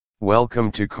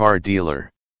Welcome to Car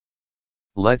Dealer.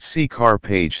 Let's see car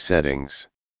page settings.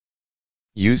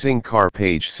 Using car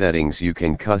page settings you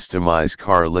can customize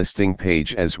car listing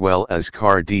page as well as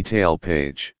car detail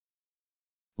page.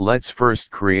 Let's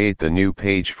first create the new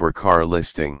page for car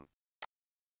listing.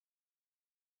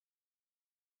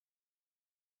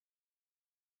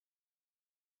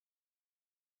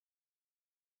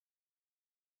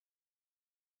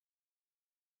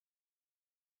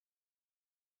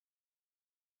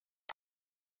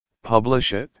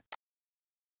 Publish it.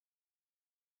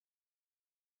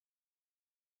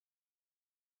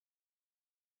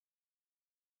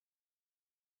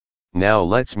 Now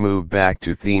let's move back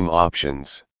to theme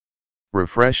options.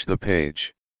 Refresh the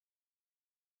page.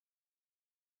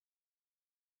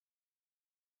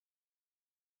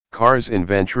 Cars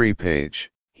inventory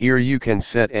page. Here you can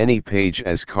set any page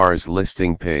as cars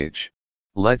listing page.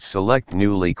 Let's select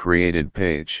newly created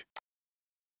page.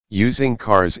 Using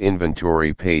cars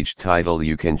inventory page title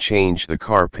you can change the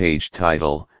car page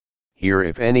title. Here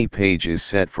if any page is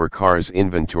set for cars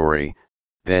inventory,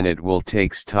 then it will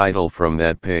takes title from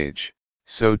that page.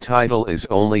 So title is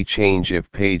only change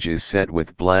if page is set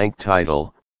with blank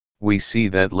title, we see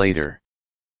that later.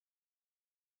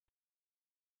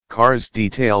 Cars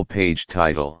detail page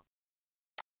title.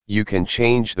 You can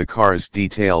change the cars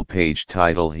detail page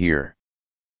title here.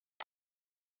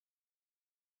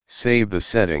 Save the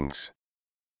settings.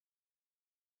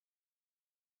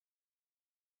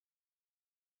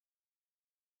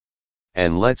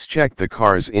 And let's check the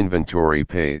cars inventory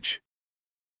page.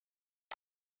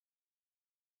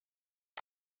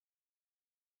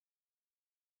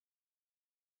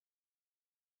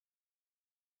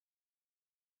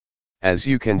 As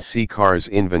you can see cars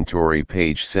inventory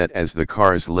page set as the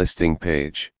cars listing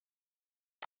page.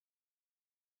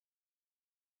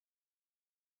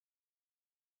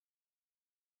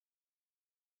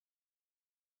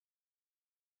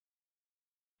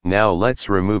 Now let's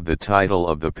remove the title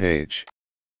of the page.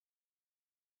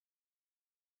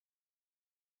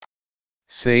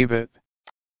 Save it.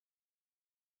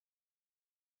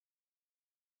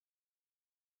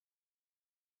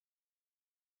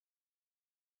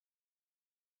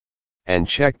 And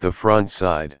check the front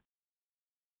side.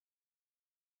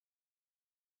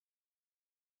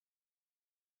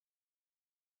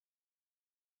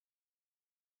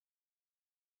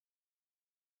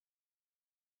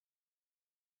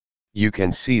 You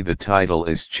can see the title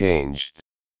is changed.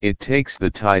 It takes the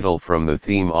title from the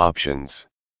theme options.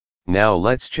 Now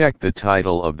let's check the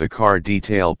title of the car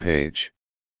detail page.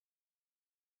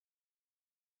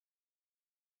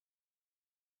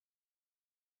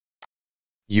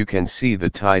 You can see the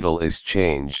title is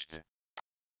changed.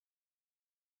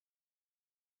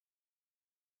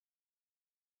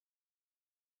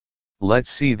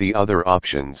 Let's see the other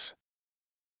options.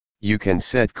 You can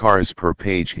set cars per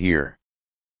page here.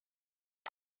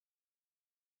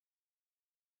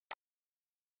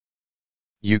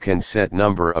 You can set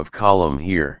number of column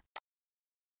here.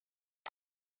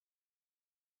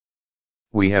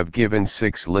 We have given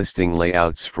 6 listing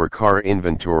layouts for car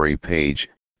inventory page,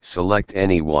 select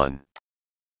any one.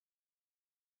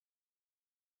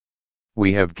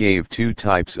 We have gave 2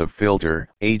 types of filter,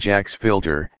 Ajax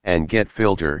filter and Get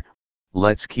filter.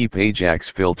 Let's keep Ajax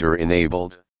filter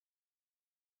enabled.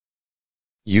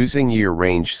 Using year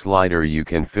range slider you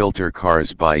can filter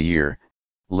cars by year,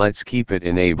 let's keep it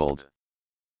enabled.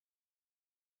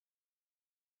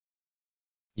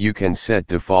 You can set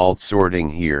default sorting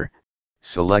here,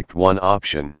 select one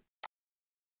option.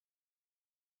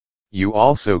 You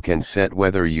also can set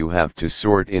whether you have to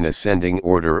sort in ascending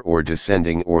order or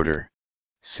descending order.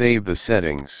 Save the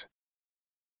settings.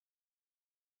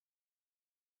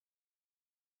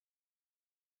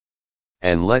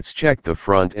 And let's check the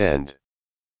front end.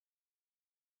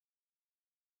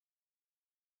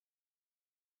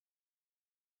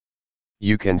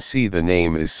 You can see the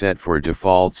name is set for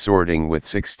default sorting with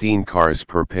 16 cars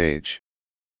per page.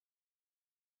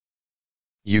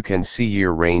 You can see year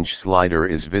range slider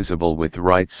is visible with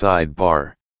right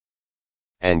sidebar.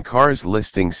 And cars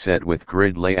listing set with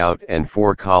grid layout and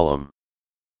 4 column.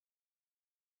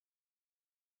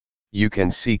 You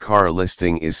can see car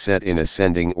listing is set in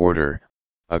ascending order,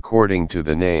 according to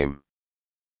the name.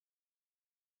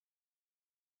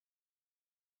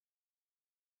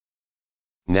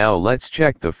 Now let's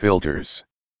check the filters.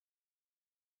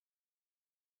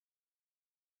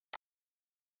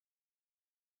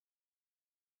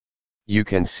 You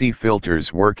can see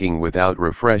filters working without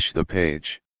refresh the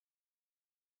page.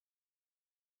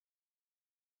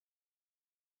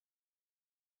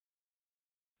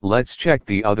 Let's check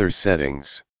the other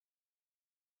settings.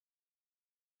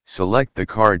 Select the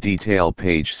car detail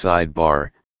page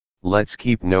sidebar, let's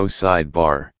keep no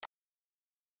sidebar.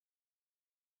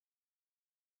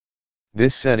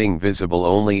 This setting visible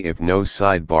only if no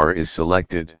sidebar is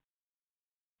selected.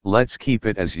 Let's keep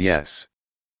it as yes.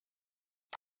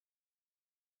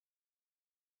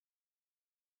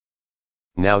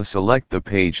 Now select the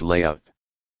page layout.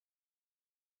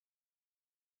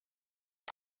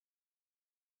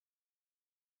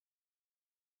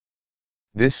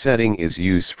 This setting is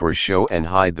used for show and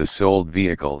hide the sold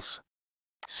vehicles.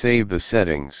 Save the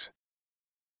settings.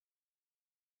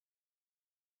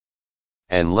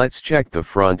 And let's check the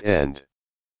front end.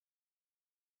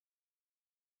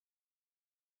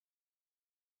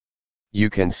 You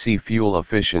can see fuel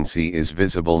efficiency is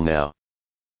visible now.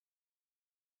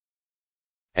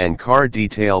 And car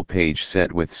detail page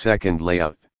set with second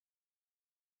layout.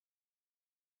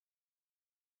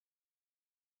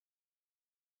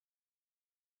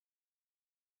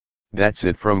 That's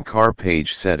it from car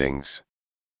page settings.